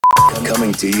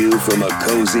Coming to you from a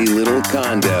cozy little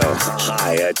condo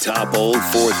high atop Old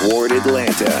Fourth Ward,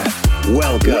 Atlanta.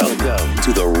 Welcome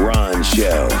to The Ron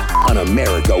Show on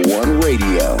America One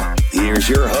Radio. Here's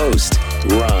your host,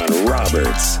 Ron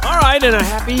Roberts. All right, and a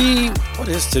happy, what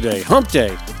is today? Hump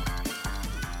Day.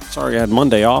 Sorry, I had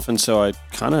Monday off, and so I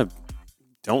kind of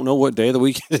don't know what day of the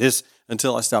week it is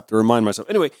until I stop to remind myself.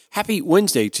 Anyway, happy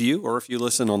Wednesday to you, or if you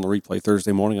listen on the replay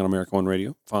Thursday morning on America One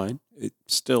Radio, fine.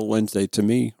 It's still Wednesday to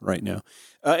me right now.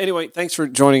 Anyway, thanks for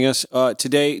joining us.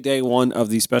 Today, day one of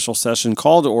the special session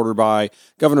called to order by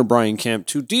Governor Brian Kemp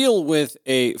to deal with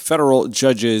a federal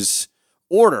judge's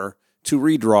order to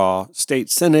redraw state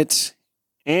Senate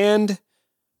and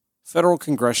federal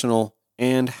congressional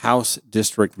and House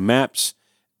district maps.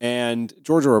 And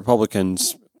Georgia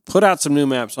Republicans put out some new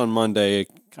maps on Monday,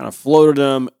 kind of floated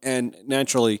them, and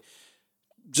naturally,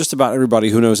 just about everybody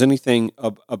who knows anything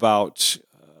about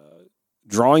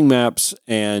drawing maps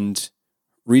and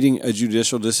reading a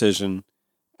judicial decision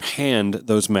panned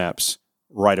those maps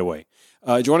right away.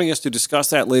 Joining us to discuss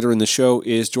that later in the show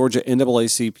is Georgia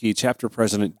NAACP Chapter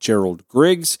President Gerald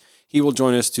Griggs. He will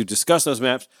join us to discuss those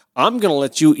maps. I'm going to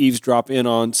let you eavesdrop in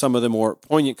on some of the more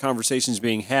poignant conversations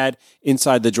being had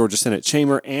inside the Georgia Senate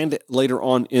chamber and later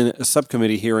on in a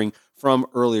subcommittee hearing from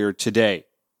earlier today.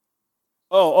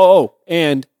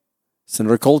 And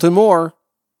Senator Colton Moore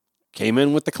came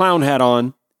in with the clown hat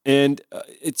on, and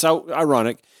it's so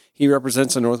ironic. He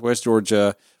represents the Northwest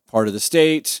Georgia part of the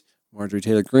state. Marjorie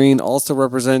Taylor Greene also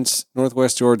represents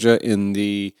Northwest Georgia in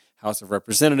the House of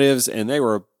Representatives, and they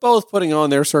were both putting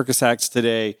on their circus acts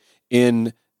today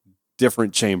in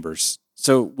different chambers.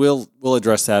 So we'll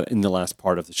address that in the last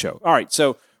part of the show. All right,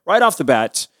 so right off the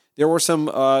bat, there were some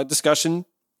discussion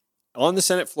on the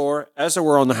Senate floor, as there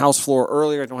were on the House floor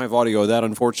earlier. I don't have audio of that,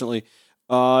 unfortunately.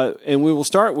 And we will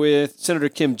start with Senator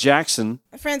Kim Jackson.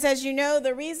 Friends, as you know,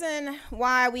 the reason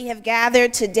why we have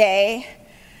gathered today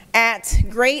at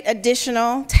great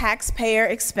additional taxpayer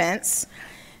expense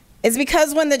is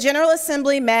because when the General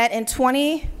Assembly met in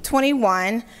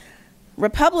 2021,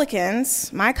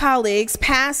 Republicans, my colleagues,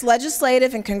 passed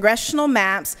legislative and congressional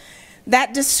maps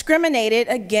that discriminated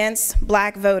against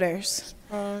black voters.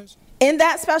 In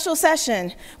that special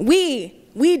session, we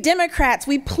Democrats,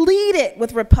 we pleaded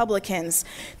with Republicans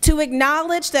to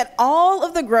acknowledge that all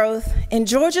of the growth in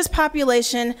Georgia's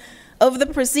population over the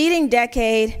preceding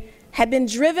decade had been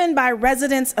driven by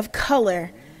residents of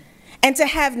color, and to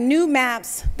have new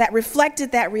maps that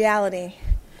reflected that reality.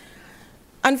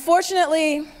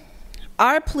 Unfortunately,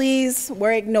 our pleas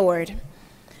were ignored.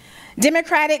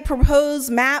 Democratic proposed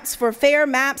maps for fair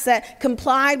maps that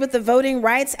complied with the Voting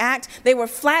Rights Act, they were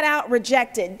flat out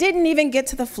rejected, didn't even get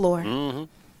to the floor. Mm-hmm.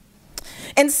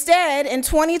 Instead, in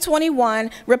 2021,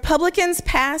 Republicans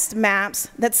passed maps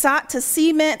that sought to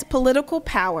cement political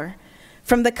power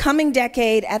from the coming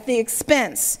decade at the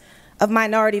expense of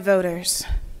minority voters.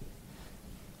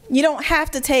 You don't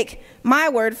have to take my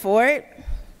word for it.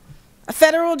 A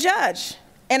federal judge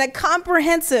in a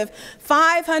comprehensive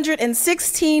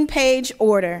 516-page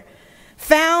order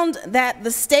found that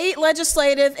the state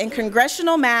legislative and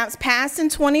congressional maps passed in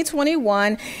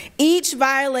 2021 each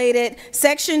violated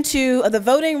Section 2 of the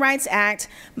Voting Rights Act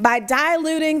by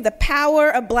diluting the power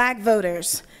of black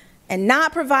voters and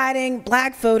not providing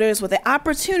black voters with the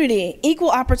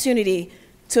equal opportunity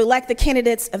to elect the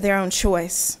candidates of their own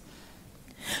choice.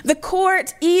 The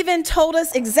court even told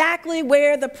us exactly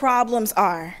where the problems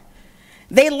are.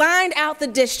 They lined out the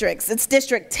districts. It's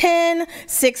District 10,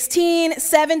 16,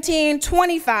 17,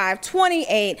 25,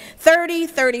 28, 30,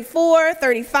 34,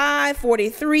 35,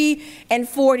 43, and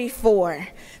 44.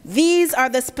 These are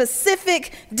the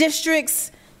specific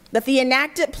districts that the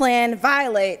enacted plan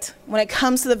violate when it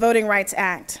comes to the Voting Rights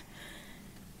Act.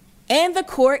 And the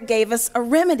court gave us a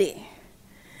remedy.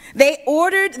 They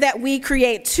ordered that we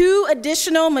create 2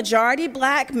 additional majority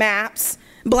black maps,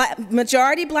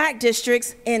 majority black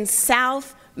districts in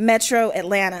South Metro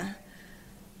Atlanta.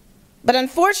 But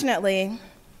unfortunately,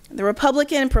 the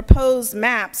Republican proposed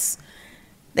maps,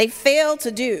 they failed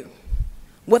to do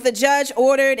what the judge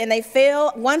ordered, and they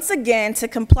failed once again to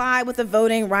comply with the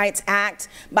Voting Rights Act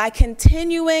by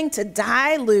continuing to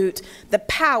dilute the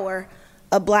power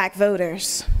of black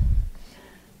voters.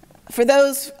 For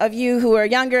those of you who are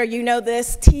younger, you know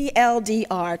this,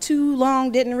 TLDR, too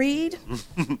long didn't read.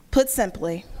 Put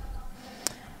simply,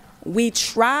 we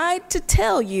tried to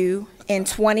tell you in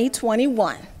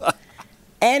 2021,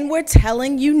 and we're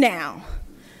telling you now.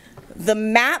 The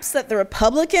maps that the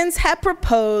Republicans have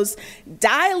proposed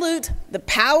dilute the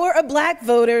power of black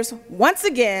voters once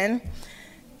again,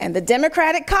 and the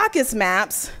Democratic caucus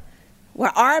maps,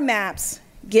 where our maps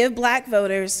give black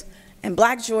voters and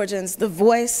Black Georgians the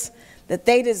voice that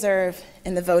they deserve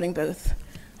in the voting booth.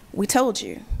 We told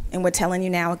you, and we're telling you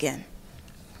now again.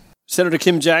 Senator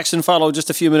Kim Jackson followed just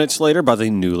a few minutes later by the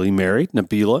newly married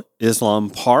Nabila Islam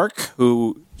Park,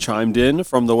 who chimed in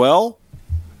from the well.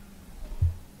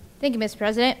 Thank you, Mr.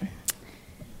 President.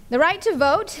 The right to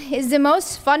vote is the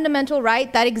most fundamental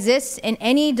right that exists in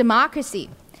any democracy.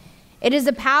 It is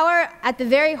the power at the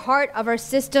very heart of our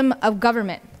system of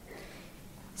government.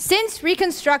 Since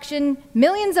Reconstruction,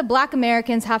 millions of Black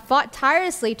Americans have fought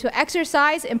tirelessly to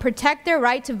exercise and protect their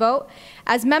right to vote,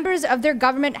 as members of their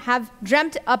government have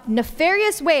dreamt up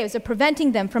nefarious ways of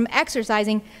preventing them from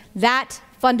exercising that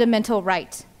fundamental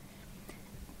right.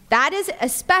 That is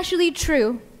especially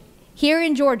true here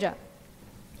in Georgia.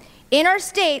 In our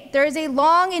state, there is a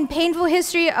long and painful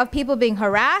history of people being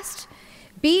harassed,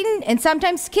 beaten, and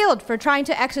sometimes killed for trying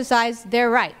to exercise their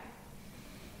right.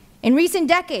 In recent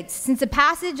decades, since the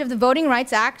passage of the Voting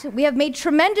Rights Act, we have made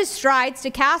tremendous strides to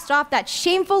cast off that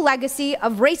shameful legacy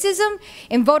of racism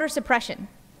and voter suppression.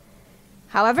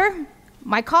 However,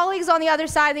 my colleagues on the other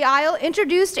side of the aisle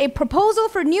introduced a proposal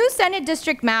for new Senate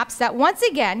district maps that once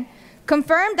again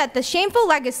confirmed that the shameful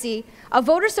legacy of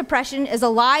voter suppression is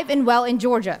alive and well in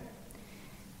Georgia.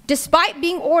 Despite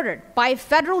being ordered by a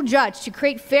federal judge to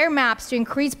create fair maps to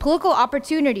increase political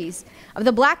opportunities of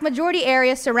the Black majority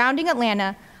area surrounding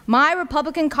Atlanta, my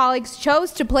Republican colleagues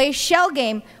chose to play a shell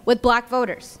game with Black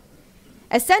voters.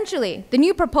 Essentially, the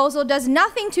new proposal does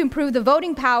nothing to improve the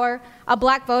voting power of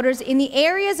Black voters in the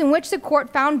areas in which the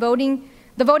court found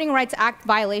the Voting Rights Act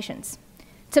violations.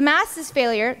 To mask this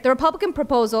failure, the Republican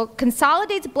proposal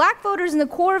consolidates Black voters in the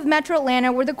core of Metro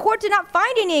Atlanta, where the court did not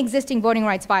find any existing voting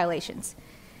rights violations.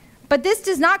 But this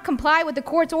does not comply with the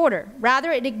court's order.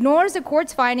 Rather, it ignores the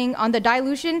court's finding on the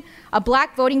dilution of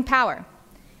Black voting power.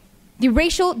 The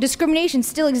racial discrimination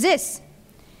still exists.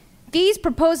 These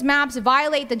proposed maps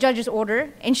violate the judge's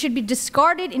order and should be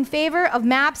discarded in favor of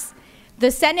maps,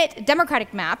 the Senate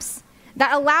Democratic maps,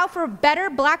 that allow for better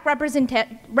Black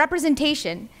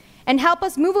representation and help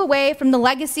us move away from the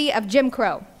legacy of Jim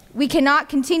Crow. We cannot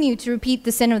continue to repeat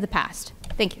the sin of the past.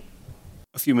 Thank you.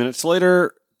 A few minutes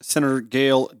later, Senator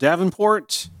Gail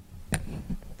Davenport.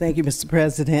 Thank you, Mr.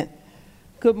 President.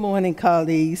 Good morning,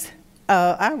 colleagues.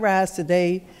 I rise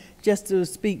today just to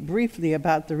speak briefly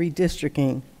about the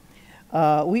redistricting.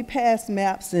 We passed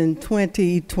maps in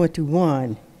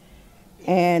 2021,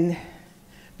 and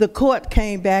the court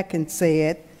came back and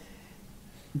said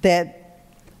that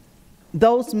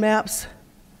those maps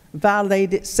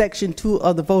violated Section 2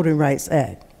 of the Voting Rights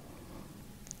Act.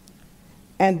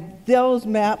 And those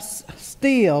maps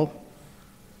still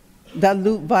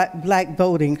dilute Black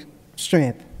voting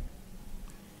strength.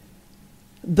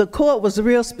 The court was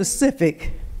real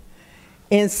specific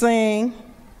in saying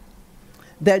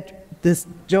that the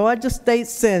Georgia State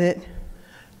Senate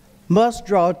must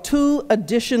draw 2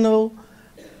 additional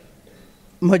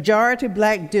majority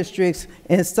Black districts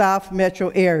in South Metro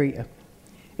area.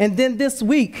 And then this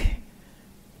week,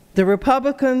 the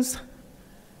Republicans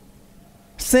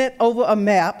sent over a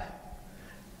map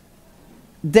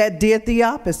that did the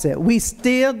opposite. We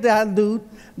still dilute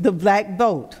the Black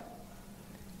vote.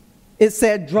 It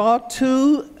said draw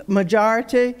 2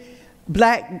 majority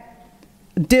Black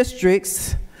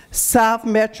districts, South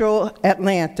Metro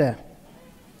Atlanta.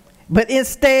 But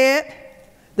instead,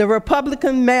 the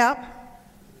Republican map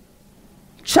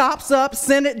chops up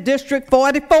Senate District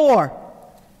 44.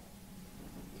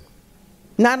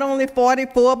 Not only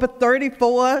 44, but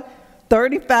 34,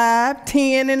 35,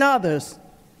 10, and others.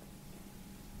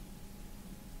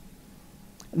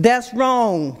 That's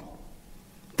wrong.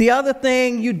 The other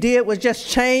thing you did was just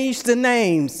change the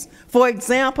names. For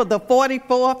example, the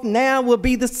 44th now will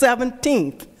be the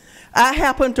 17th. I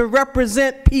happen to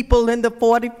represent people in the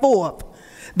 44th.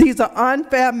 These are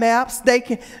unfair maps. They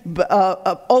can,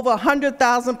 over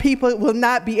 100,000 people will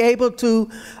not be able to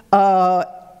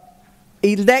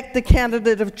elect the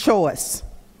candidate of choice.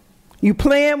 You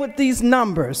playing with these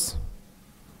numbers.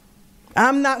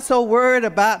 I'm not so worried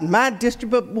about my district,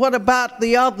 but what about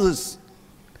the others?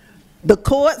 The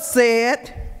court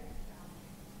said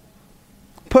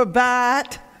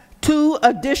provide 2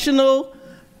 additional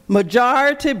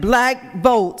majority Black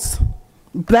votes,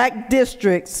 Black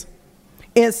districts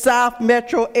in South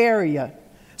Metro area.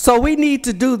 So we need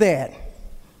to do that.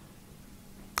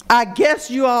 I guess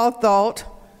you all thought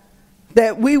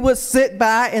that we would sit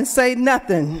by and say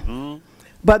nothing. Mm-hmm.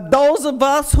 But those of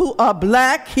us who are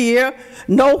Black here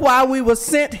know why we were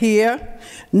sent here,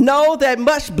 know that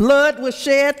much blood was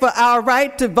shed for our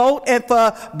right to vote and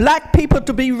for Black people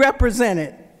to be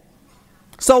represented.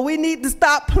 So we need to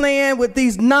stop playing with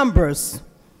these numbers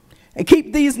and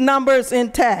keep these numbers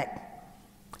intact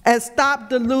and stop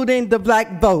diluting the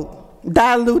black vote.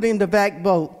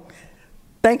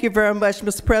 Thank you very much,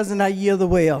 Mr. President. I yield the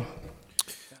wheel.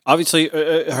 Obviously,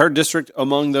 her district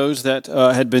among those that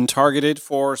had been targeted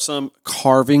for some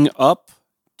carving up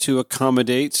to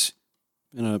accommodate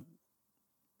in a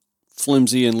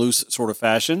flimsy and loose sort of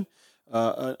fashion.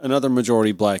 Another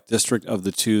majority black district of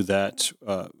the two that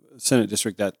Senate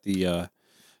district that the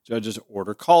judge's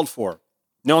order called for.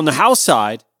 Now, on the House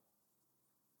side,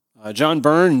 John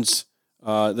Burns,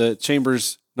 the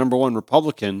chamber's number one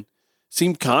Republican,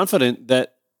 seemed confident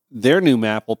that their new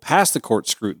map will pass the court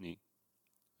scrutiny.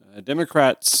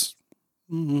 Democrats,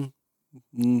 Mary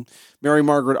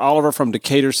Margaret Oliver from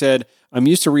Decatur said, "I'm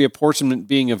used to reapportionment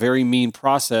being a very mean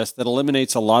process that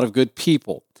eliminates a lot of good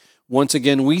people. Once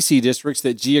again, we see districts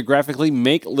that geographically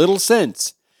make little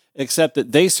sense, except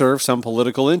that they serve some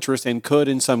political interest and could,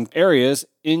 in some areas,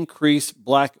 increase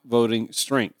black voting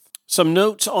strength." Some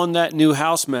notes on that new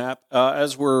House map,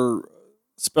 as were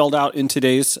spelled out in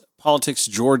today's Politics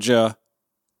Georgia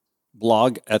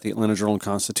blog at the Atlanta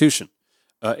Journal-Constitution.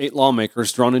 8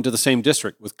 lawmakers drawn into the same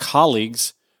district with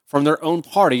colleagues from their own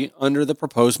party under the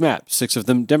proposed map. 6 of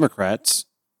them Democrats,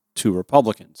 2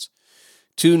 Republicans.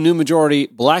 2 new majority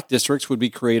black districts would be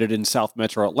created in South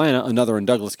Metro Atlanta, another in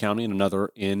Douglas County, and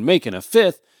another in Macon. A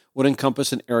 5th would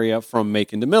encompass an area from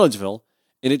Macon to Milledgeville,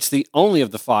 and it's the only of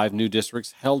the 5 new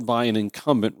districts held by an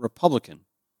incumbent Republican,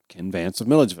 Ken Vance of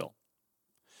Milledgeville.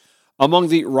 Among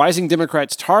the rising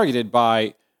Democrats targeted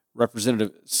by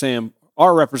Representative Sam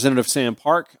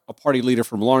Park, a party leader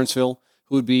from Lawrenceville,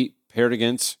 who would be paired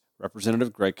against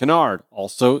Representative Greg Kennard,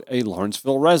 also a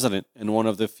Lawrenceville resident and one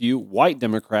of the few white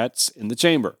Democrats in the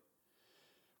chamber.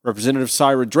 Representative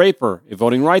Syra Draper, a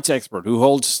voting rights expert who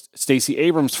holds Stacey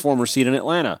Abrams' former seat in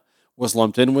Atlanta, was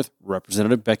lumped in with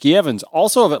Representative Becky Evans,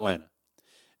 also of Atlanta.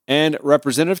 And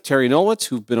Representative Terry Nolwitz,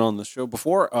 who've been on the show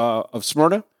before, of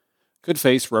Smyrna, could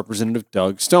face Representative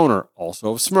Doug Stoner,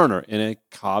 also of Smyrna, in a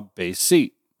Cobb-based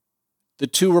seat. The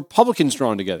 2 Republicans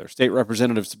drawn together, State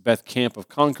Representatives Beth Camp of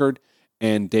Concord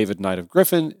and David Knight of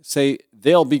Griffin, say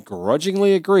they'll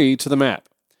begrudgingly agree to the map.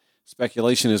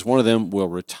 Speculation is one of them will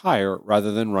retire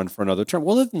rather than run for another term.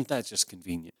 Well, isn't that just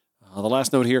convenient? The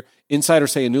last note here,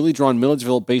 insiders say a newly drawn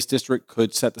Milledgeville-based district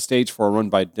could set the stage for a run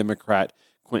by Democrat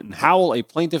Quentin Howell, a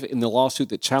plaintiff in the lawsuit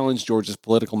that challenged Georgia's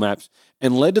political maps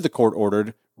and led to the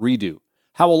court-ordered redo.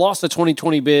 Howell lost the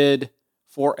 2020 bid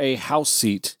for a House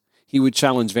seat. He would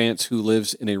challenge Vance, who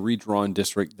lives in a redrawn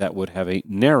district that would have a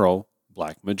narrow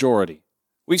black majority.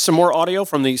 We have some more audio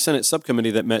from the Senate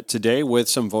subcommittee that met today with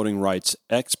some voting rights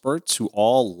experts who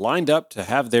all lined up to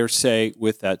have their say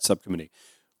with that subcommittee.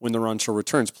 When the Ron Show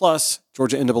returns, plus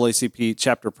Georgia NAACP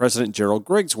chapter president Gerald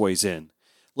Griggs weighs in.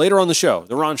 Later on the show,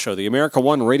 the Ron Show, the America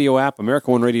One radio app,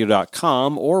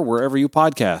 AmericaOneRadio.com, or wherever you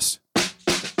podcast.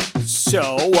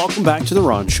 So, welcome back to the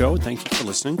Ron Show. Thank you for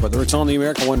listening, whether it's on the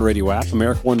America One radio app,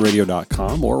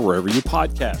 AmericaOneRadio.com, or wherever you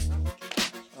podcast.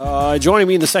 Joining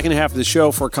me in the second half of the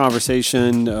show for a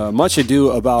conversation, much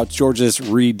ado about Georgia's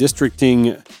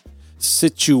redistricting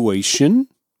situation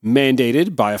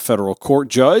mandated by a federal court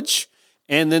judge,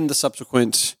 and then the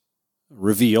subsequent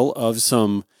reveal of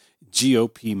some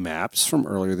GOP maps from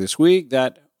earlier this week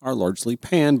that are largely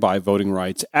panned by voting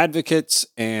rights advocates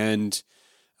and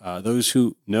those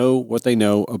who know what they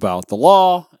know about the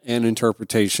law and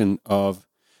interpretation of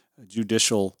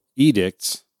judicial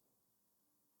edicts.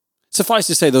 Suffice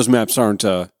to say, those maps aren't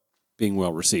being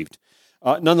well received.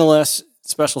 Nonetheless,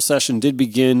 special session did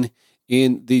begin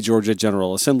in the Georgia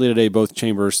General Assembly today, both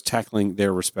chambers tackling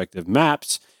their respective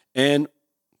maps, and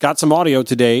got some audio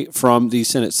today from the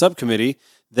Senate subcommittee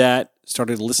that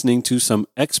started listening to some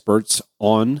experts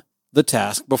on the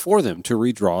task before them to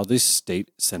redraw the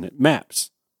state Senate maps.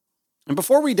 And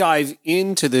before we dive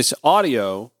into this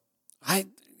audio,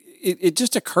 it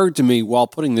just occurred to me while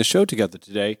putting the show together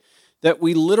today that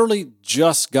we literally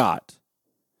just got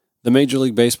the Major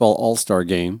League Baseball All-Star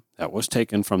Game that was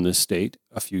taken from this state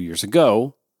a few years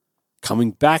ago,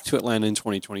 coming back to Atlanta in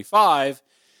 2025,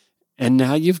 and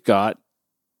now you've got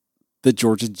the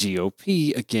Georgia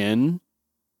GOP again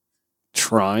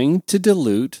trying to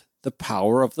dilute the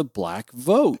power of the black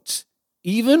vote,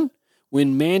 even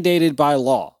when mandated by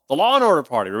law. The Law and Order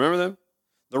Party, remember them?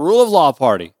 The Rule of Law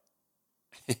Party.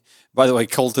 By the way,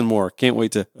 Colton Moore, can't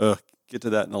wait to get to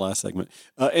that in the last segment.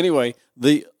 Anyway,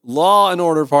 the Law and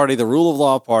Order Party, the Rule of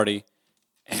Law Party,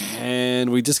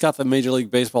 and we just got the Major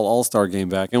League Baseball All-Star Game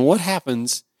back. And what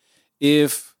happens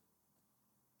if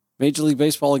Major League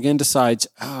Baseball again decides,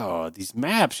 oh, these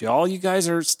maps, y'all, you guys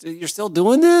are you're still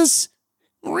doing this?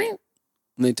 And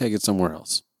they take it somewhere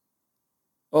else.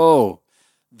 Oh,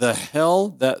 the hell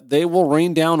that they will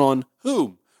rain down on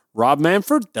whom? Rob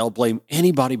Manfred? They'll blame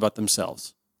anybody but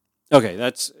themselves. Okay,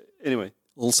 anyway,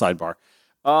 a little sidebar.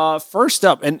 First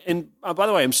up, and by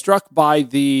the way, I'm struck by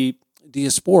the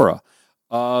diaspora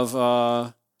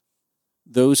of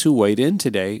those who weighed in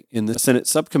today in the Senate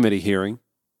subcommittee hearing.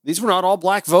 These were not all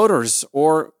black voters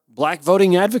or black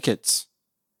voting advocates.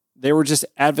 They were just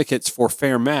advocates for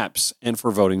fair maps and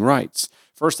for voting rights.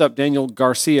 First up, Daniel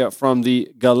Garcia from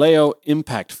the Galileo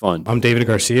Impact Fund. I'm David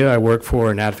Garcia. I work for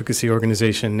an advocacy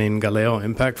organization named Galileo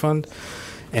Impact Fund,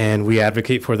 and we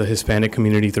advocate for the Hispanic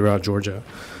community throughout Georgia.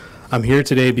 I'm here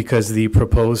today because the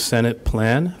proposed Senate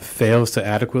plan fails to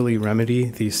adequately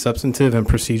remedy the substantive and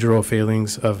procedural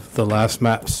failings of the last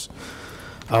maps.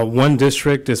 One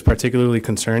district is particularly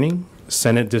concerning,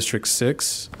 Senate District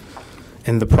 6.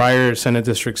 In the prior Senate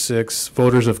District 6,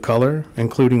 voters of color,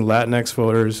 including Latinx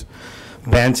voters,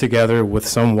 band together with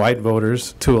some white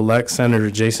voters to elect Senator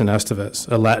Jason Estevez,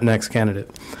 a Latinx candidate.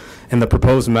 In the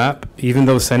proposed map, even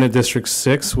though Senate District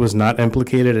 6 was not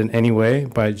implicated in any way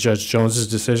by Judge Jones's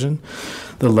decision,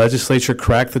 the legislature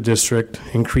cracked the district,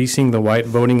 increasing the white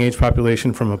voting age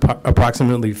population from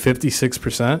approximately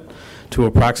 56% to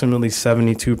approximately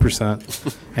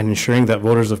 72%, and ensuring that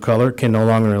voters of color can no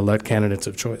longer elect candidates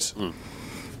of choice.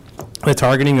 The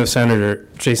targeting of Senator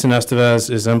Jason Estevez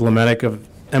is emblematic of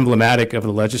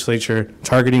the legislature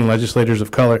targeting legislators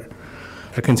of color,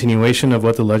 a continuation of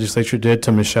what the legislature did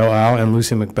to Michelle Au and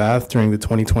Lucy McBath during the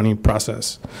 2020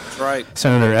 process. That's right.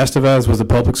 Senator Estevez was a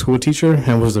public school teacher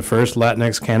and was the first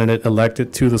Latinx candidate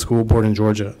elected to the school board in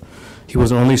Georgia. He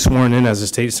was only sworn in as a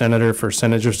state senator for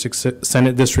Senate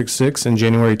District 6 in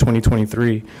January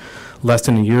 2023, less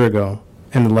than a year ago,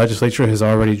 and the legislature has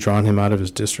already drawn him out of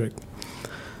his district.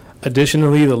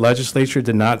 Additionally, the legislature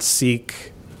did not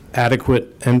seek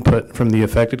adequate input from the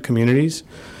affected communities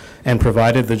and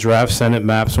provided the draft Senate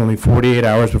maps only 48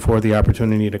 hours before the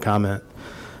opportunity to comment.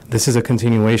 This is a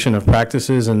continuation of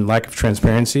practices and lack of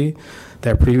transparency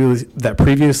that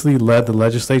previously led the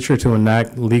legislature to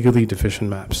enact legally deficient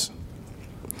maps.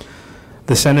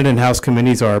 The Senate and House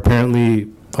committees are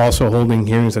apparently also holding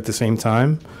hearings at the same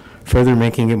time, further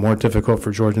making it more difficult for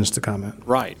Georgians to comment.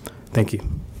 Right. Thank you.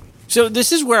 So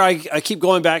this is where I keep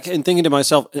going back and thinking to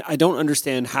myself, I don't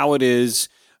understand how it is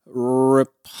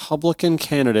Republican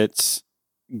candidates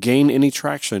gain any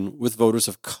traction with voters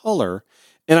of color.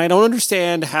 And I don't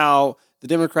understand how the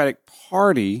Democratic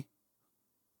Party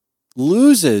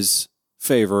loses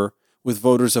favor with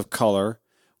voters of color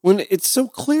when it's so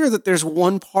clear that there's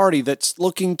one party that's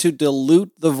looking to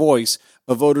dilute the voice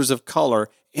of voters of color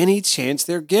any chance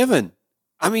they're given.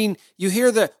 I mean, you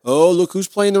hear that, oh, look who's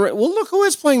playing the race. Well, look who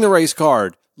is playing the race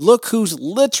card. Look who's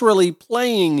literally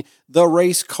playing the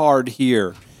race card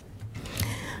here.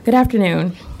 Good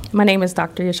afternoon. My name is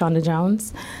Dr. Yashonda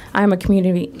Jones. I'm a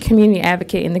community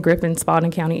advocate in the Griffin-Spalding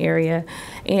County area,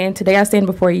 and today I stand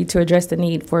before you to address the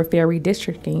need for fair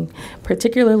redistricting,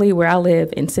 particularly where I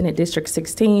live in Senate District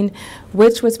 16,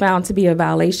 which was found to be a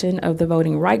violation of the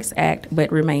Voting Rights Act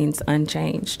but remains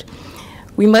unchanged.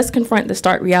 We must confront the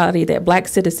stark reality that Black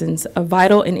citizens, a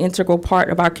vital and integral part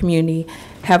of our community,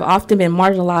 have often been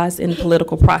marginalized in the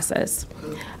political process.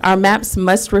 Our maps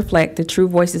must reflect the true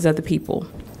voices of the people.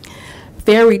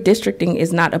 Fair redistricting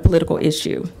is not a political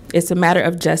issue. It's a matter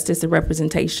of justice and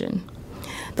representation.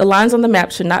 The lines on the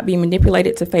map should not be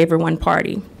manipulated to favor one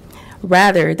party.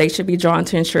 Rather, they should be drawn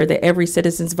to ensure that every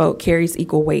citizen's vote carries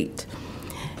equal weight.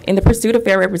 In the pursuit of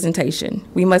fair representation,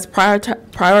 we must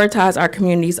prioritize our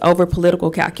communities over political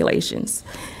calculations.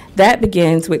 That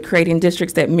begins with creating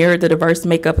districts that mirror the diverse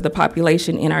makeup of the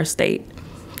population in our state.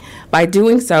 By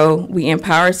doing so, we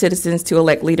empower citizens to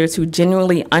elect leaders who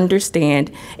genuinely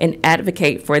understand and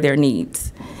advocate for their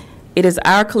needs. It is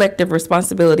our collective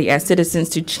responsibility as citizens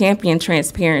to champion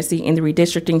transparency in the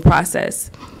redistricting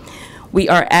process. We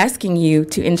are asking you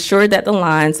to ensure that the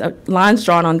lines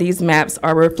drawn on these maps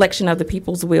are a reflection of the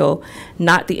people's will,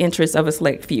 not the interests of a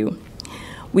select few.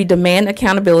 We demand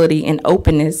accountability and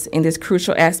openness in this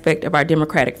crucial aspect of our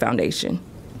democratic foundation.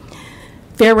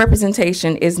 Fair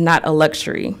representation is not a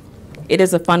luxury. It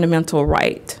is a fundamental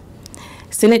right.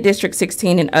 Senate District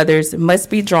 16 and others must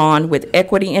be drawn with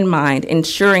equity in mind,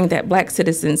 ensuring that Black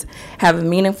citizens have a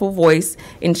meaningful voice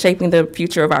in shaping the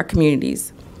future of our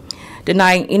communities.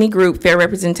 Denying any group fair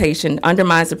representation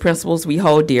undermines the principles we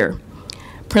hold dear,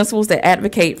 principles that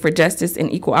advocate for justice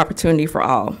and equal opportunity for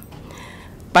all.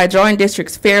 By drawing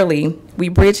districts fairly, we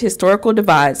bridge historical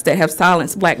divides that have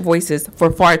silenced Black voices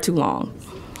for far too long.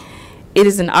 It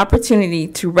is an opportunity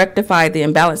to rectify the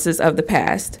imbalances of the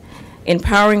past,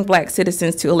 empowering Black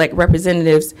citizens to elect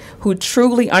representatives who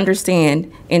truly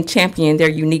understand and champion their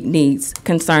unique needs,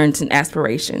 concerns, and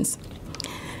aspirations.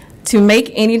 To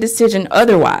make any decision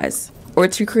otherwise, or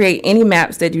to create any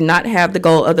maps that do not have the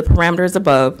goal of the parameters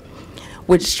above,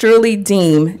 would surely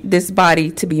deem this body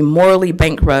to be morally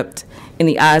bankrupt in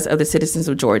the eyes of the citizens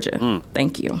of Georgia.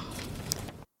 Thank you.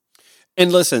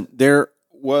 And listen, there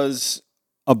was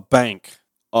a bank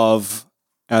of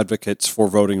advocates for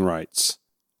voting rights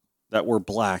that were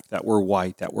Black, that were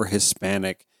white, that were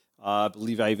Hispanic. I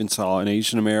believe I even saw an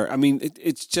Asian American. I mean,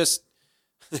 it's just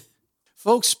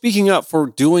folks speaking up for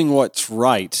doing what's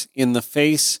right in the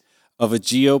face of a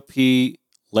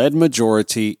GOP-led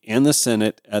majority in the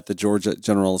Senate at the Georgia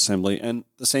General Assembly. And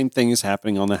the same thing is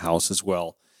happening on the House as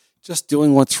well. Just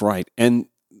doing what's right. And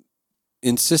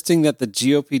insisting that the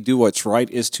GOP do what's right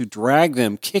is to drag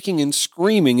them kicking and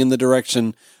screaming in the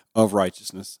direction of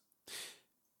righteousness.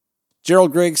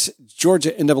 Gerald Griggs,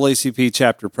 Georgia NAACP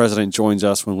chapter president, joins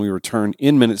us when we return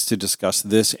in minutes to discuss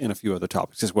this and a few other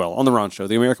topics as well on The Ron Show,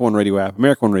 the American One Radio app,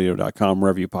 AmericanOneRadio.com,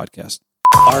 wherever you podcast.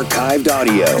 Archived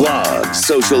audio, blogs,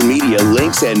 social media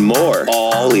links, and more,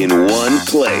 all in one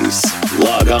place.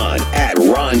 Log on at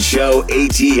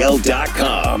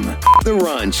RonShowATL.com. The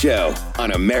Ron Show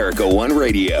on America One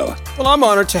Radio. Well, I'm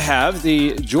honored to have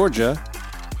the Georgia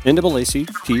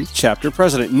NAACP chapter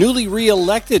president, newly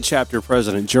re-elected chapter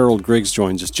president, Gerald Griggs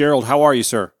joins us. Gerald, how are you,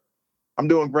 sir? I'm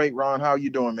doing great, Ron. How are you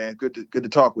doing, man? Good to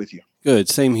talk with you. Good,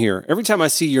 same here. Every time I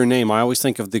see your name, I always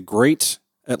think of the great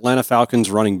Atlanta Falcons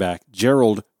running back,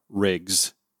 Gerald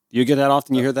Griggs. Do you get that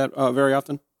often? You hear that very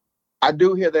often? I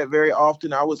do hear that very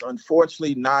often. I was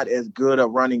unfortunately not as good a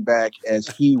running back as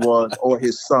he was or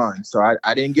his son. So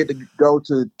I didn't get to go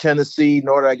to Tennessee,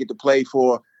 nor did I get to play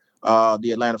for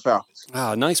the Atlanta Falcons.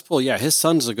 Ah, nice pull. Yeah, his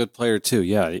son's a good player too.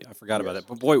 Yeah, I forgot about that.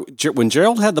 But boy, when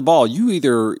Gerald had the ball, you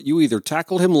either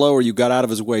tackled him low or you got out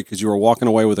of his way because you were walking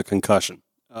away with a concussion.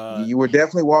 You were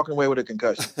definitely walking away with a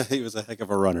concussion. He was a heck of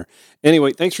a runner.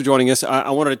 Anyway, thanks for joining us. I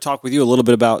wanted to talk with you a little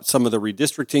bit about some of the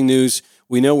redistricting news.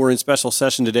 We know we're in special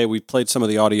session today. We played some of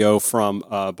the audio from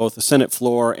both the Senate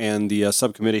floor and the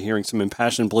subcommittee hearing some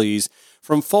impassioned pleas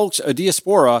from folks, a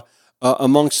diaspora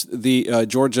amongst the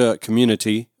Georgia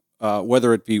community,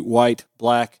 whether it be white,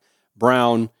 Black,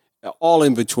 brown, all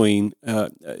in between,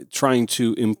 trying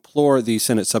to implore the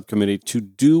Senate subcommittee to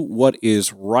do what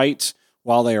is right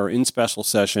while they are in special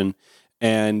session.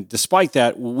 And despite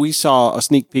that, we saw a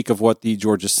sneak peek of what the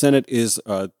Georgia Senate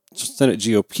Senate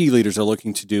GOP leaders are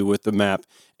looking to do with the map.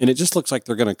 And it just looks like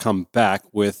they're going to come back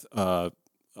with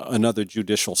another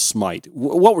judicial smite.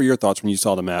 What were your thoughts when you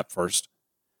saw the map first?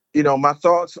 You know, my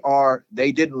thoughts are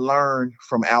they didn't learn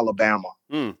from Alabama.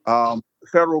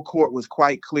 Federal court was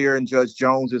quite clear in Judge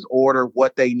Jones's order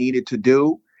what they needed to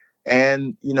do.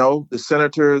 And, you know, the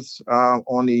senators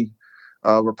on the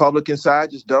Republican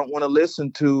side just don't want to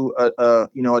listen to a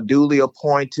duly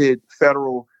appointed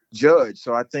federal judge.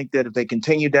 So I think that if they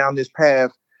continue down this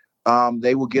path,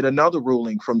 they will get another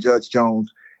ruling from Judge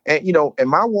Jones. And, you know, and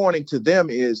my warning to them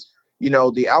is, you know,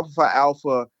 the Alpha Phi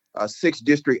Alpha 6th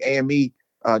District AME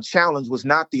challenge was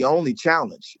not the only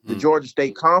challenge. The Georgia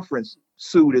State Conference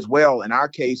sued as well. In our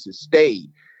case, it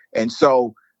stayed. And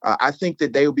so I think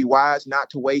that they would be wise not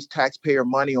to waste taxpayer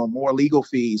money on more legal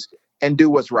fees and do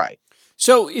what's right.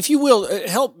 So, if you will,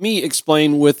 help me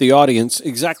explain with the audience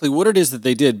exactly what it is that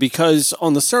they did, because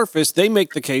on the surface, they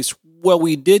make the case, well,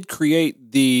 we did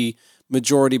create the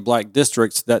majority Black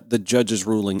districts that the judge's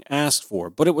ruling asked for,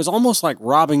 but it was almost like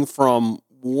robbing from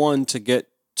one to get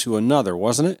to another,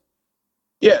 wasn't it?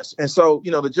 Yes. And so, you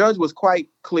know, the judge was quite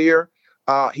clear.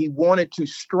 He wanted to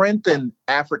strengthen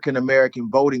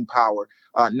African-American voting power,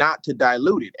 not to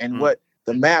dilute it. And what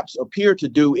the maps appear to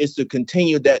do is to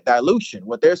continue that dilution.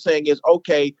 What they're saying is,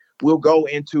 okay, we'll go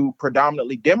into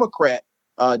predominantly Democrat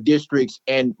districts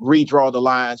and redraw the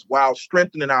lines while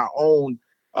strengthening our own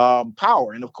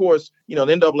power. And of course, you know,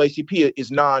 the NAACP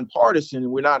is nonpartisan,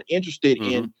 and we're not interested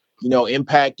in, you know,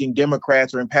 impacting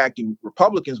Democrats or impacting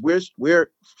Republicans. We're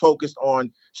focused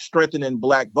on strengthening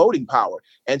Black voting power.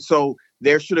 And so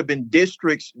there should have been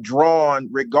districts drawn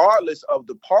regardless of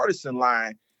the partisan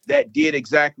line that did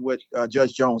exactly what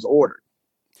Judge Jones ordered.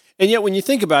 And yet, when you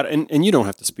think about it, and you don't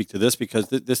have to speak to this because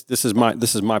this is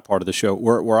my part of the show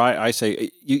where I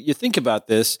say you think about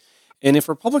this, and if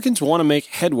Republicans want to make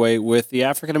headway with the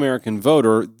African American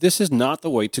voter, this is not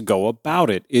the way to go about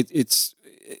it. It's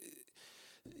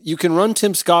you can run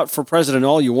Tim Scott for president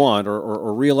all you want,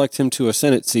 or reelect him to a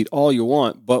Senate seat all you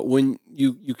want, but when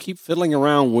you keep fiddling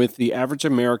around with the average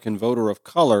American voter of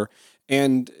color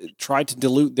and try to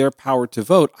dilute their power to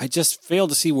vote, I just fail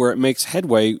to see where it makes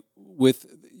headway with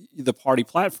the party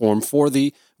platform for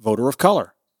the voter of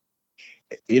color.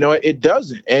 It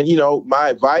doesn't. And, my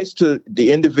advice to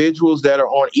the individuals that are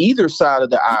on either side of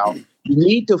the aisle, you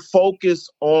need to focus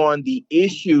on the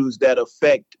issues that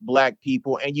affect Black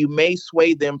people, and you may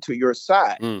sway them to your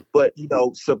side. But,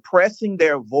 suppressing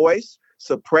their voice,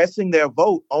 suppressing their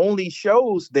vote only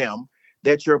shows them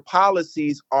that your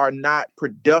policies are not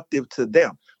productive to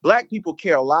them. Black people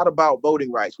care a lot about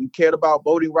voting rights. We've cared about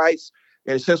voting rights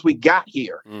since we got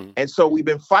here. And so we've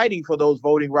been fighting for those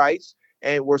voting rights,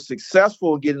 and we're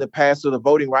successful in getting the passage of the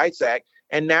Voting Rights Act.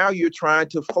 And now you're trying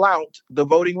to flout the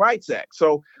Voting Rights Act.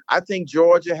 So I think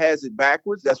Georgia has it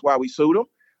backwards. That's why we sued them.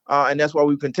 And that's why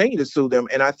we continue to sue them.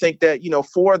 And I think that,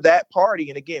 for that party,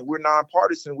 and again, we're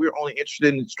nonpartisan. We're only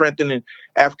interested in strengthening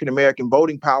African-American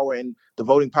voting power and the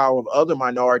voting power of other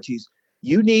minorities.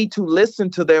 You need to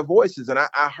listen to their voices. And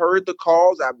I heard the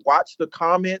calls. I've watched the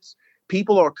comments.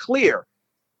 People are clear.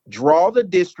 Draw the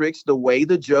districts the way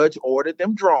the judge ordered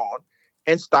them drawn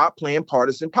and stop playing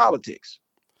partisan politics.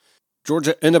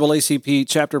 Georgia NAACP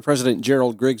Chapter President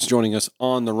Gerald Griggs joining us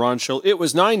on The Ron Show. It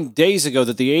was 9 days ago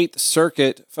that the 8th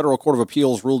Circuit Federal Court of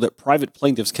Appeals ruled that private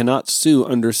plaintiffs cannot sue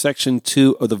under Section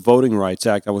 2 of the Voting Rights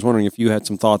Act. I was wondering if you had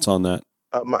some thoughts on that.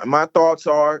 My thoughts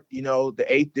are, the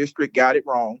 8th District got it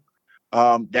wrong.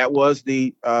 That was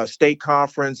the State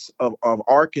Conference of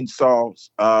Arkansas's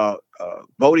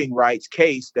voting rights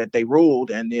case that they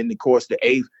ruled. And then, of course, the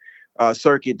 8th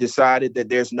Circuit decided that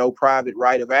there's no private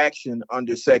right of action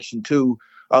under Section 2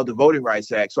 of the Voting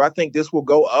Rights Act. So I think this will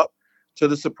go up to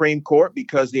the Supreme Court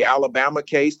because the Alabama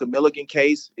case, the Milligan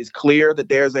case, is clear that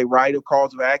there's a right of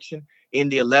cause of action. In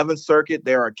the 11th Circuit,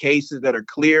 there are cases that are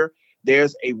clear.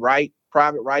 There's a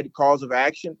private right of cause of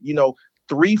action.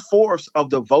 3/4 of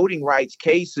the voting rights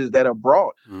cases that are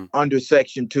brought under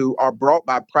Section 2 are brought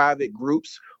by private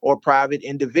groups or private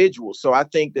individuals. So I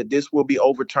think that this will be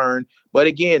overturned. But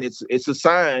again, it's a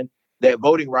sign that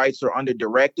voting rights are under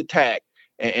direct attack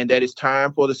and that it's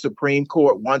time for the Supreme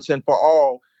Court once and for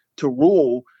all to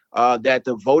rule that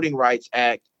the Voting Rights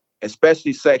Act,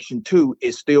 especially Section 2,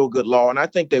 is still good law. And I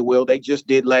think they will. They just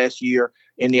did last year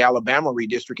in the Alabama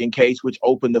redistricting case, which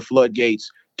opened the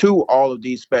floodgates to all of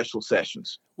these special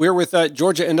sessions. We're with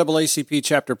Georgia NAACP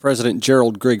Chapter President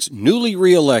Gerald Griggs, newly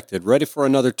reelected, ready for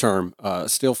another term.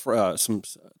 Still some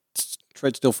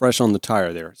tread still fresh on the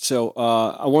tire there. So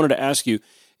I wanted to ask you,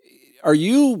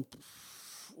 you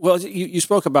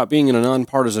spoke about being in a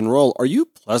nonpartisan role. Are you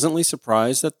pleasantly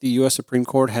surprised that the U.S. Supreme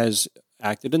Court has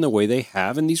acted in the way they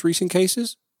have in these recent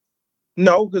cases?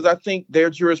 No, because I think their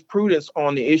jurisprudence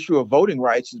on the issue of voting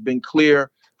rights has been clear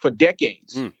for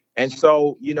decades. And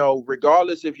so,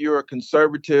 regardless if you're a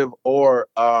conservative or,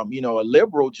 a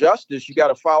liberal justice, you got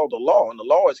to follow the law. And the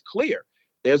law is clear.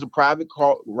 There's a private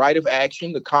right of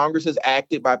action. The Congress has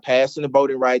acted by passing the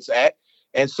Voting Rights Act.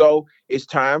 And so it's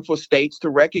time for states to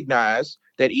recognize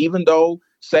that even though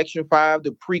Section 5,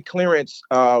 the pre-clearance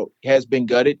has been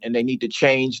gutted and they need to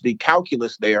change the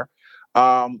calculus there,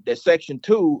 that Section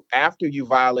 2, after you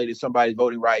violated somebody's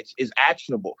voting rights, is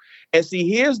actionable. And see,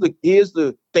 here's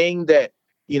the thing that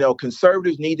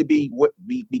conservatives need to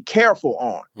be careful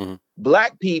on.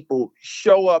 Black people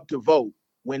show up to vote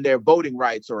when their voting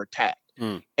rights are attacked.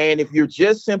 And if you're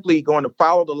just simply going to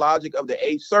follow the logic of the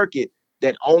 8th Circuit,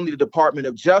 that only the Department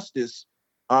of Justice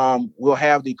will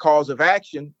have the cause of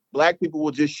action, Black people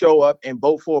will just show up and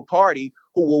vote for a party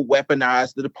who will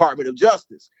weaponize the Department of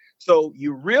Justice. So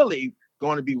you're really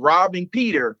going to be robbing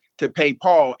Peter to pay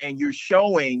Paul, and you're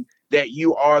showing that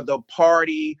you are the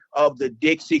party of the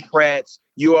Dixiecrats.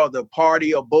 You are the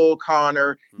party of Bull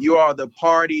Connor. You are the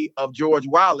party of George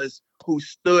Wallace, who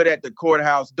stood at the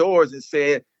courthouse doors and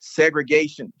said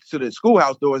segregation, to the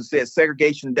schoolhouse doors and said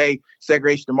segregation today,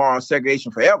 segregation tomorrow,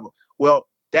 segregation forever. Well,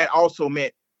 that also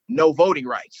meant no voting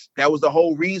rights. That was the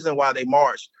whole reason why they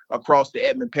marched across the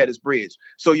Edmund Pettus Bridge.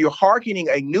 So you're hearkening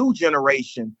a new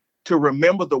generation to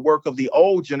remember the work of the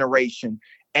old generation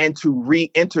and to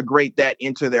reintegrate that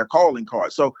into their calling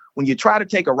card. So when you try to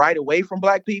take a right away from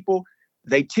Black people,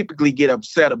 they typically get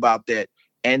upset about that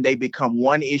and they become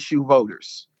one issue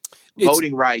voters.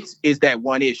 Voting rights is that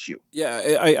one issue.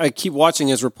 Yeah, I keep watching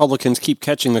as Republicans keep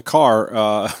catching the car.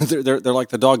 They're like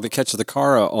the dog that catches the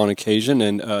car on occasion,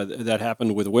 and that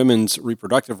happened with women's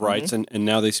reproductive rights, and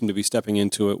now they seem to be stepping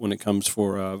into it when it comes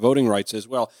for voting rights as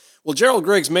well. Well, Gerald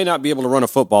Griggs may not be able to run a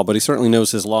football, but he certainly knows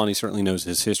his law and he certainly knows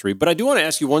his history. But I do want to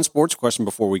ask you one sports question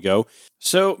before we go.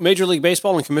 So Major League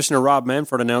Baseball and Commissioner Rob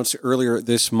Manfred announced earlier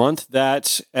this month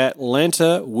that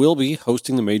Atlanta will be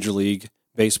hosting the Major League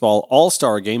Baseball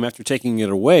All-Star Game after taking it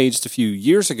away just a few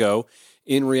years ago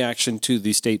in reaction to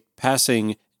the state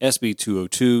passing SB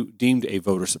 202, deemed a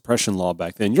voter suppression law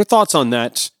back then. Your thoughts on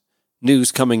that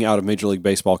news coming out of Major League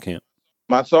Baseball camp?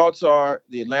 My thoughts are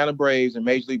the Atlanta Braves and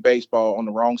Major League Baseball on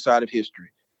the wrong side of history.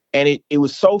 And it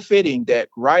was so fitting that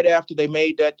right after they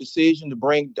made that decision to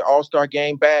bring the All-Star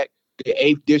game back, the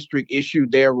 8th District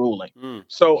issued their ruling.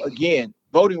 So again,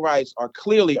 voting rights are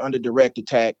clearly under direct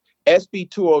attack.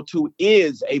 SB 202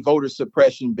 is a voter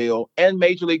suppression bill, and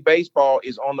Major League Baseball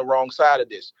is on the wrong side of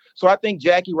this. So I think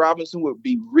Jackie Robinson would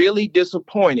be really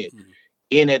disappointed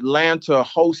in Atlanta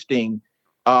hosting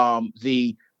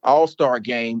the All-Star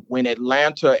game when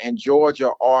Atlanta and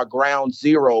Georgia are ground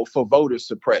zero for voter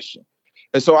suppression.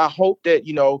 And so I hope that,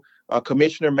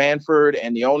 Commissioner Manford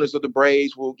and the owners of the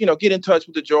Braves will, get in touch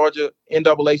with the Georgia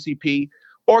NAACP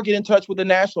or get in touch with the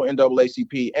national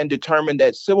NAACP and determine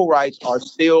that civil rights are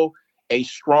still a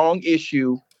strong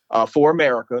issue for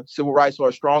America. Civil rights are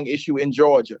a strong issue in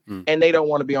Georgia, and they don't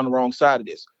want to be on the wrong side of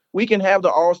this. We can have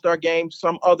the All-Star game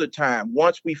some other time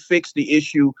once we fix the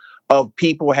issue of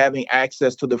people having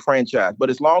access to the franchise. But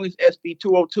as long as SB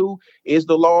 202 is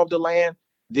the law of the land,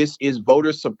 this is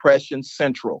voter suppression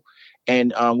central.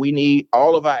 And we need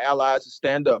all of our allies to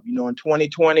stand up. In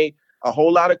 2020, a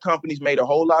whole lot of companies made a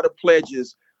whole lot of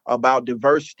pledges about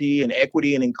diversity and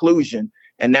equity and inclusion.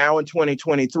 And now in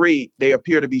 2023, they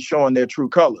appear to be showing their true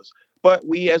colors. But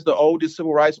we, as the oldest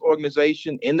civil rights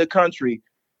organization in the country,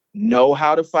 know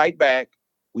how to fight back.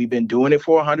 We've been doing it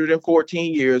for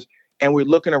 114 years, and we're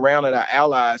looking around at our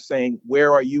allies saying,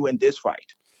 where are you in this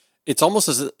fight? It's almost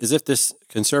as if this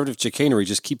conservative chicanery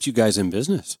just keeps you guys in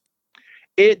business.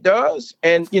 It does.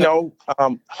 And,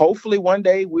 hopefully one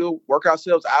day we'll work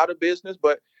ourselves out of business.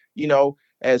 But,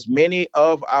 as many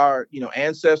of our,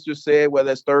 ancestors said,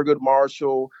 whether it's Thurgood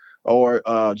Marshall or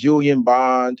Julian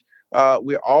Bond,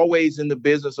 we're always in the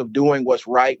business of doing what's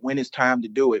right when it's time to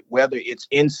do it, whether it's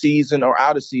in season or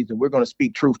out of season. We're going to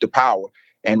speak truth to power.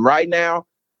 And right now,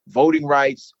 voting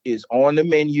rights is on the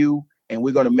menu, and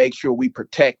we're going to make sure we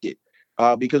protect it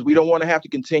because we don't want to have to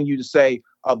continue to say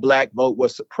a black vote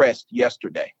was suppressed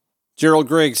yesterday. Gerald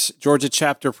Griggs, Georgia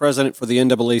chapter president for the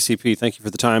NAACP. Thank you for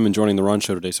the time and joining the Ron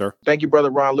Show today, sir. Thank you, Brother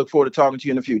Ron. Look forward to talking to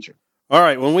you in the future. All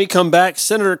right, when we come back,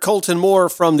 Senator Colton Moore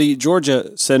from the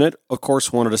Georgia Senate, of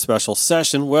course, wanted a special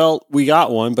session. Well, we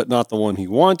got one, but not the one he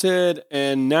wanted.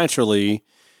 And naturally,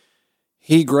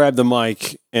 he grabbed the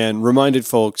mic and reminded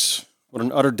folks what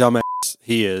an utter dumbass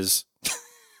he is.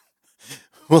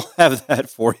 We'll have that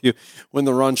for you when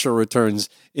the Ron Show returns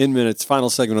in minutes. Final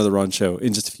segment of the Ron Show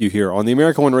in just a few here on the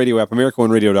America One Radio app,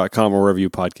 AmericaOneRadio.com, or wherever you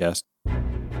podcast.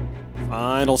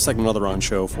 Final segment of the Ron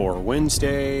Show for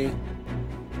Wednesday.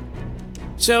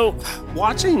 So,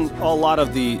 watching a lot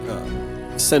of the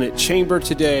Senate chamber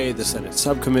today, the Senate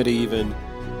subcommittee even,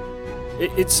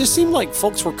 it just seemed like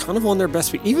folks were kind of on their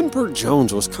best behavior. Even Burt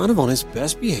Jones was kind of on his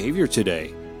best behavior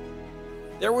today.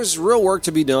 There was real work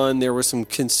to be done. There were some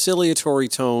conciliatory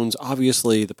tones.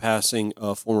 Obviously, the passing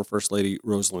of former First Lady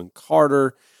Rosalynn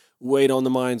Carter weighed on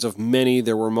the minds of many.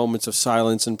 There were moments of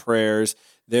silence and prayers.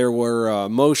 There were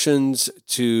motions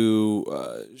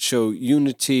to show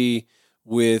unity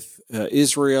with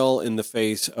Israel in the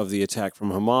face of the attack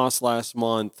from Hamas last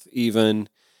month, even.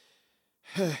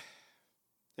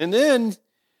 And then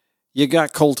you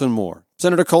got Colton Moore,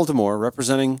 Senator Colton Moore,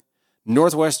 representing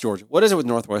Northwest Georgia. What is it with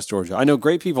Northwest Georgia? I know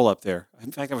great people up there.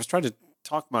 In fact, I was trying to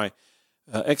talk my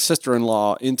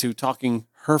ex-sister-in-law into talking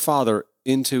her father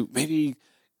into maybe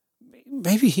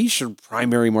he should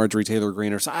primary Marjorie Taylor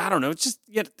Greene or something. I don't know. It's just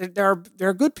there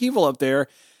are good people up there,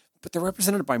 but they're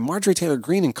represented by Marjorie Taylor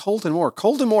Greene and Colton Moore.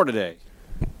 Colton Moore today.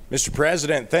 Mr.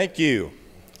 President, thank you.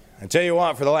 I tell you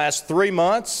what, for the last 3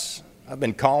 months, I've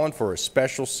been calling for a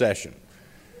special session.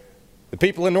 The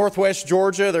people in Northwest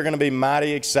Georgia, they're going to be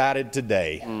mighty excited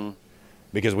today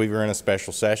because we were in a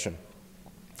special session.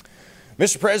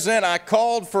 Mr. President, I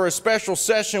called for a special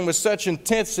session with such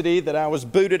intensity that I was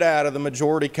booted out of the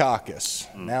majority caucus.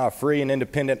 Now a free and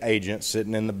independent agent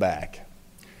sitting in the back.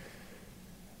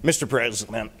 Mr.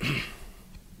 President,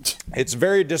 it's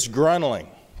very disgruntling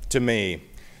to me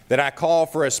that I call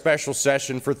for a special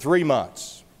session for 3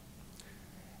 months.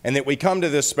 And that we come to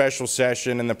this special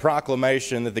session and the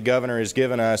proclamation that the governor has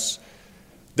given us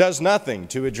does nothing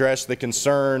to address the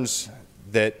concerns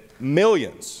that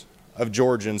millions of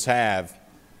Georgians have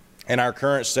in our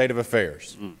current state of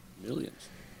affairs. Millions.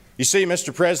 You see,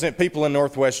 Mr. President, people in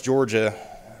Northwest Georgia,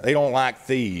 they don't like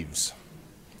thieves.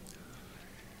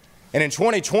 And in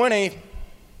 2020,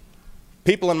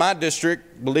 people in my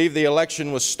district believe the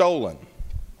election was stolen.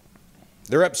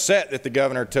 They're upset that the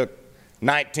governor took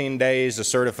 19 days to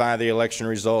certify the election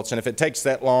results. And if it takes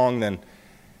that long, then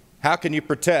how can you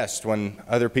protest when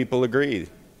other people agree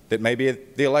that maybe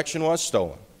the election was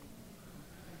stolen.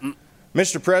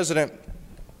 Mr. President,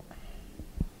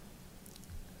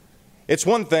 it's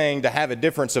one thing to have a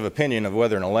difference of opinion of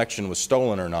whether an election was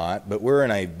stolen or not, but we're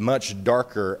in a much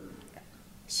darker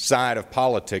side of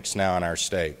politics now in our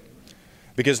state.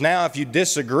 Because now if you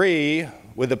disagree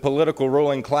with the political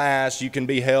ruling class, you can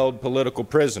be held political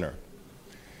prisoner.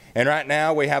 And right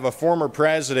now we have a former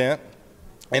president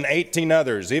and 18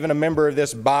 others, even a member of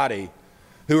this body,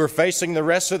 who are facing the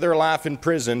rest of their life in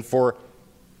prison for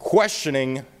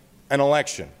questioning an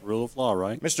election. Rule of law,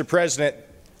 right? Mr. President,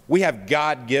 we have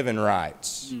God-given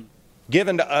rights,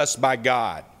 given to us by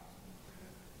God.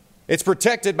 It's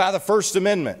protected by the First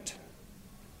Amendment.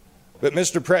 But,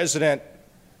 Mr. President,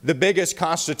 the biggest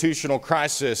constitutional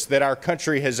crisis that our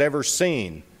country has ever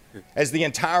seen, as the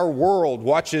entire world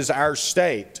watches our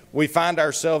state, we find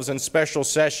ourselves in special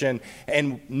session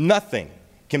and nothing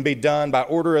can be done by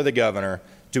order of the governor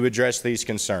to address these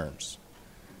concerns.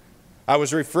 I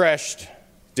was refreshed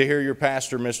to hear your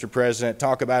pastor, Mr. President,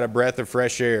 talk about a breath of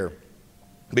fresh air,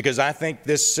 because I think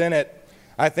this Senate,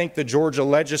 I think the Georgia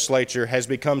legislature has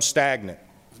become stagnant.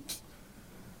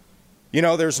 You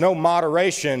know, there's no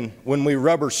moderation when we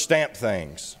rubber stamp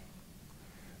things.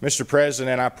 Mr.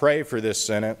 President, I pray for this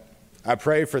Senate. I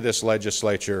pray for this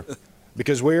legislature,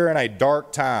 because we are in a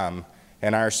dark time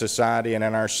in our society and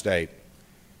in our state.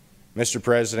 Mr.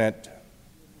 President,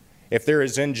 if there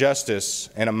is injustice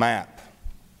in a map,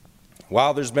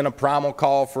 while there's been a primal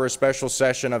call for a special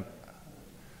session, of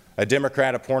a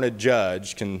Democrat-appointed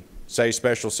judge can say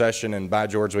special session, and by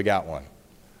George, we got one.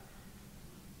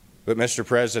 But, Mr.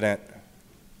 President,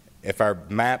 if our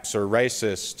maps are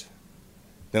racist,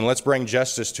 then let's bring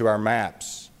justice to our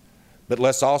maps. But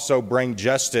let's also bring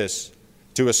justice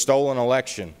to a stolen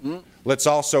election. Let's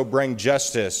also bring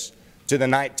justice to the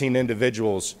 19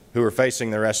 individuals who are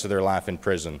facing the rest of their life in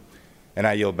prison. And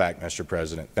I yield back, Mr.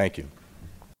 President. Thank you.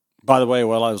 By the way,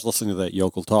 while I was listening to that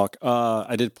yokel talk,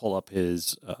 I did pull up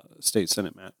his state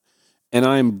Senate map. And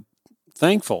I'm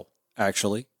thankful,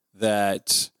 actually,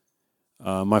 that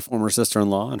my former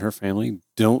sister-in-law and her family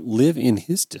don't live in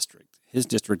his district. His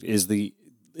district is the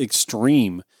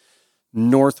extreme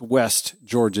northwest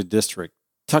Georgia district,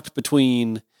 tucked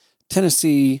between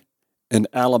Tennessee and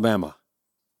Alabama.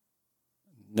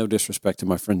 No disrespect to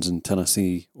my friends in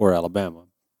Tennessee or Alabama,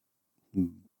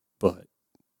 but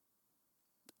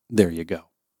there you go.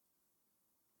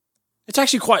 It's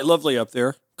actually quite lovely up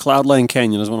there. Cloudland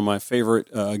Canyon is one of my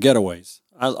favorite getaways.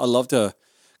 I love to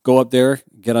go up there,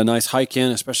 get a nice hike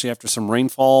in, especially after some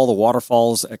rainfall. The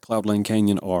waterfalls at Cloudland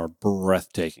Canyon are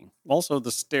breathtaking. Also,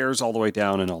 the stairs all the way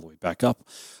down and all the way back up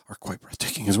are quite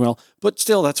breathtaking as well. But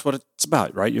still, that's what it's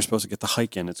about, right? You're supposed to get the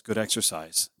hike in. It's good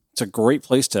exercise. It's a great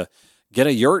place to get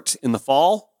a yurt in the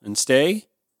fall and stay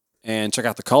and check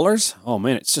out the colors. Oh,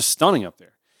 man, it's just stunning up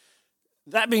there.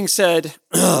 That being said,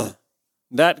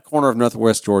 that corner of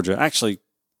northwest Georgia, actually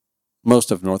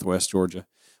most of northwest Georgia,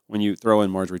 when you throw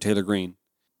in Marjorie Taylor Greene,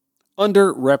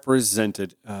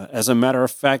 underrepresented. As a matter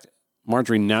of fact,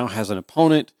 Marjorie now has an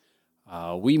opponent.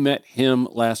 We met him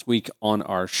last week on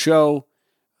our show.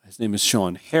 His name is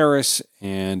Sean Harris,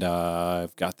 and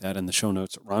I've got that in the show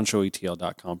notes at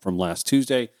ronshowetl.com from last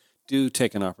Tuesday. Do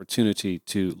take an opportunity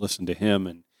to listen to him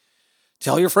and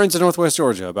tell your friends in Northwest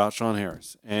Georgia about Sean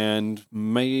Harris. And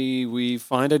may we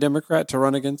find a Democrat to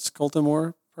run against Colton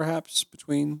Moore, perhaps,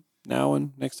 between now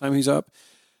and next time he's up.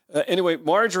 Anyway,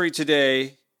 Marjorie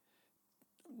today,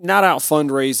 not out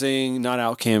fundraising, not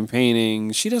out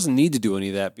campaigning. She doesn't need to do any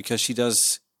of that because she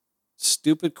does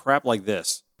stupid crap like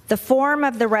this. The form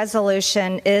of the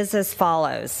resolution is as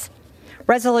follows.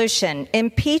 Resolution,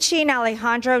 impeaching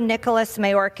Alejandro Nicolas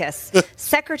Mayorkas,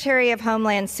 Secretary of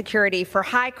Homeland Security, for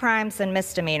high crimes and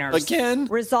misdemeanors. Again?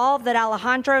 Resolve that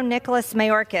Alejandro Nicolas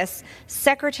Mayorkas,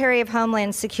 Secretary of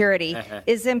Homeland Security,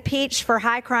 is impeached for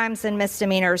high crimes and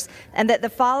misdemeanors, and that the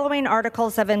following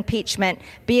articles of impeachment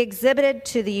be exhibited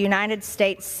to the United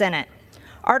States Senate.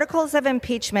 Articles of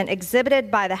impeachment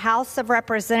exhibited by the House of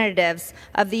Representatives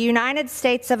of the United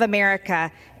States of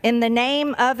America in the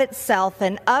name of itself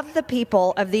and of the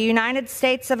people of the United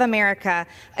States of America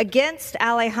against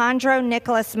Alejandro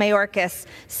Nicolas Mayorkas,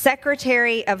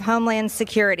 Secretary of Homeland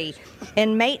Security,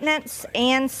 in maintenance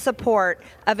and support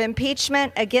of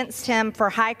impeachment against him for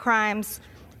high crimes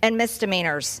and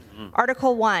misdemeanors.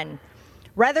 Article 1.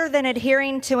 Rather than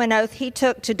adhering to an oath he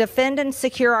took to defend and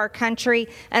secure our country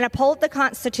and uphold the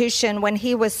Constitution when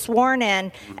he was sworn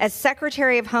in as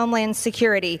Secretary of Homeland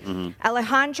Security,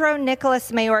 Alejandro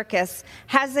Nicolas Mayorkas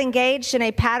has engaged in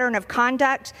a pattern of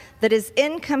conduct that is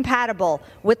incompatible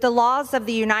with the laws of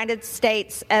the United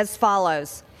States as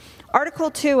follows.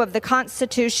 Article 2 of the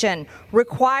Constitution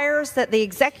requires that the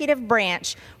executive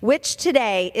branch, which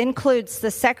today includes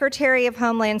the Secretary of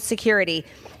Homeland Security,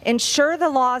 ensure the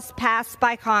laws passed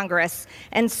by Congress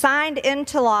and signed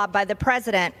into law by the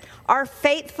President are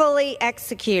faithfully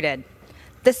executed.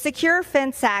 The Secure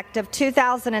Fence Act of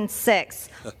 2006,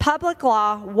 Public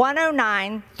Law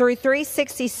 109 through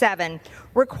 367,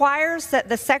 requires that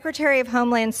the Secretary of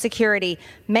Homeland Security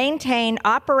maintain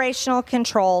operational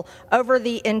control over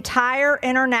the entire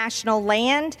international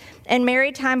land and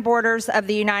maritime borders of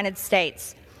the United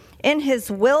States. In his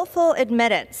willful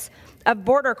admittance of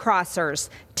border crossers,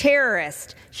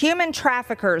 terrorists, human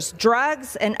traffickers,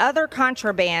 drugs, and other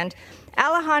contraband,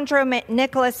 Alejandro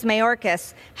Nicolas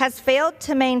Mayorkas has failed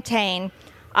to maintain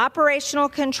operational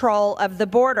control of the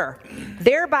border,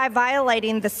 thereby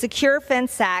violating the Secure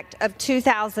Fence Act of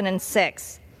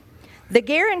 2006. The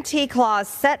guarantee clause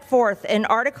set forth in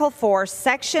Article 4,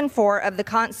 Section 4 of the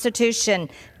Constitution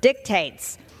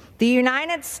dictates, "The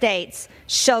United States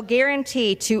shall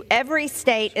guarantee to every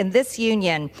state in this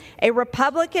union a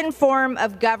republican form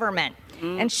of government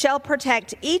and shall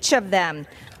protect each of them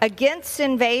against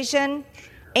invasion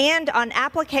and on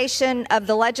application of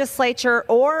the legislature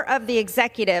or of the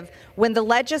executive when the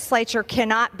legislature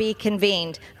cannot be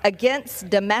convened against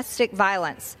domestic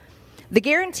violence." The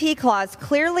guarantee clause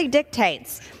clearly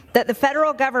dictates that the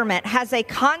federal government has a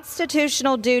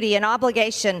constitutional duty and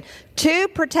obligation to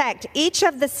protect each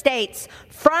of the states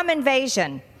from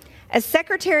invasion. As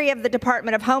Secretary of the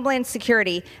Department of Homeland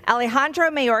Security, Alejandro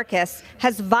Mayorkas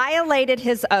has violated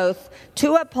his oath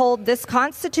to uphold this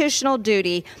constitutional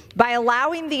duty by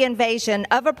allowing the invasion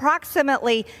of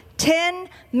approximately 10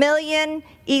 million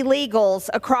illegals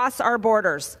across our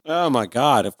borders. Oh, my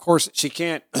God. Of course, she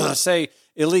can't say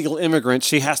illegal immigrants.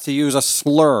 She has to use a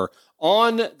slur.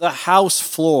 On the House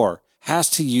floor, has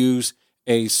to use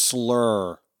a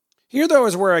slur. Here, though,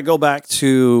 is where I go back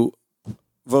to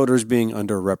voters being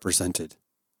underrepresented.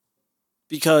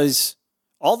 Because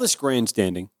all this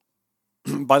grandstanding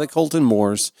by the Colton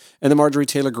Moores and the Marjorie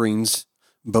Taylor Greenes,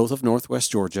 both of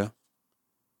Northwest Georgia,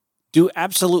 do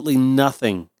absolutely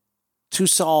nothing to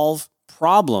solve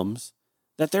problems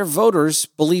that their voters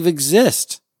believe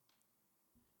exist.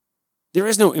 There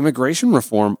is no immigration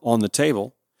reform on the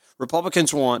table.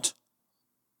 Republicans want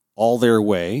all their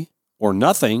way or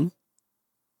nothing,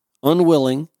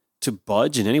 unwilling to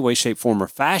budge in any way, shape, form, or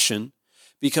fashion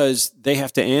because they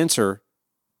have to answer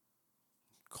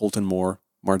Colton Moore,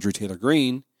 Marjorie Taylor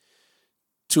Greene,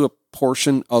 to a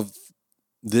portion of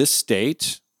this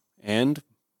state and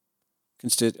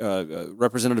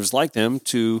representatives like them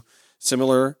to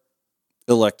similar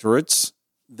electorates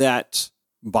that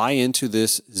buy into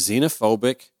this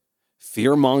xenophobic,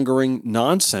 fear-mongering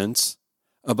nonsense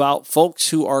about folks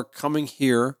who are coming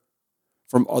here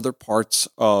from other parts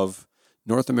of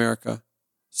North America,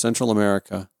 Central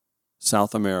America,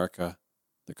 South America,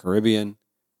 the Caribbean,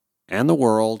 and the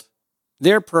world.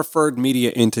 Their preferred media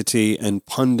entity and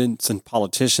pundits and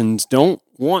politicians don't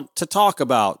want to talk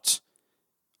about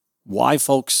why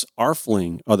folks are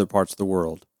fleeing other parts of the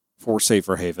world for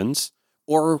safer havens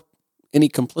or any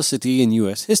complicity in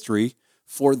U.S. history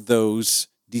for those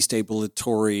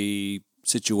destabilizatory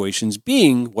situations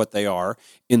being what they are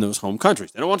in those home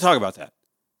countries. They don't want to talk about that.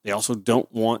 They also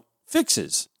don't want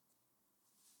fixes.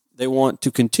 They want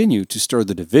to continue to stir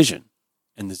the division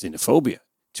and the xenophobia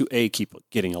to A, keep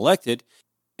getting elected,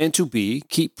 and to B,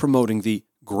 keep promoting the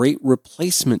great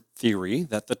replacement theory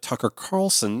that the Tucker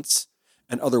Carlsons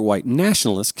and other white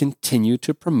nationalists continue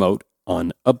to promote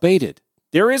unabated.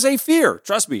 There is a fear.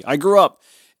 Trust me, I grew up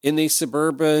in the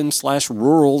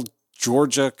suburban/rural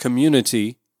Georgia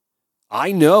community.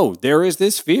 I know there is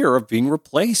this fear of being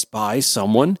replaced by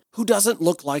someone who doesn't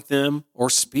look like them or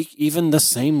speak even the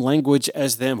same language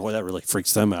as them. Boy, that really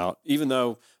freaks them out. Even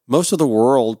though most of the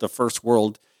world, the first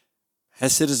world,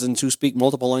 has citizens who speak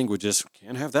multiple languages.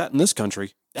 Can't have that in this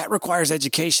country. That requires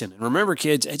education. And remember,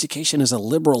 kids, education is a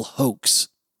liberal hoax.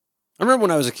 I remember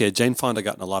when I was a kid, Jane Fonda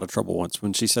got in a lot of trouble once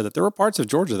when she said that there were parts of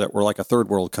Georgia that were like a third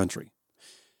world country.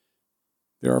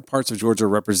 There are parts of Georgia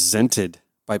represented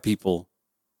by people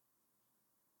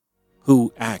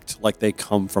who act like they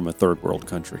come from a third world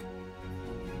country.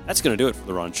 That's going to do it for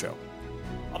The Ron Show.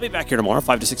 I'll be back here tomorrow,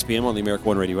 5 to 6 p.m. on the America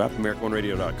One Radio app,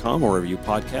 AmericaOneRadio.com, or wherever you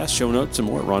podcast. Show notes and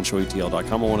more at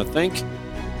RonShowETL.com. I want to thank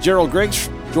Gerald Griggs,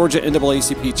 Georgia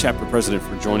NAACP Chapter President,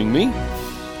 for joining me.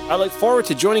 I look forward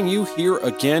to joining you here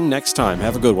again next time.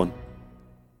 Have a good one.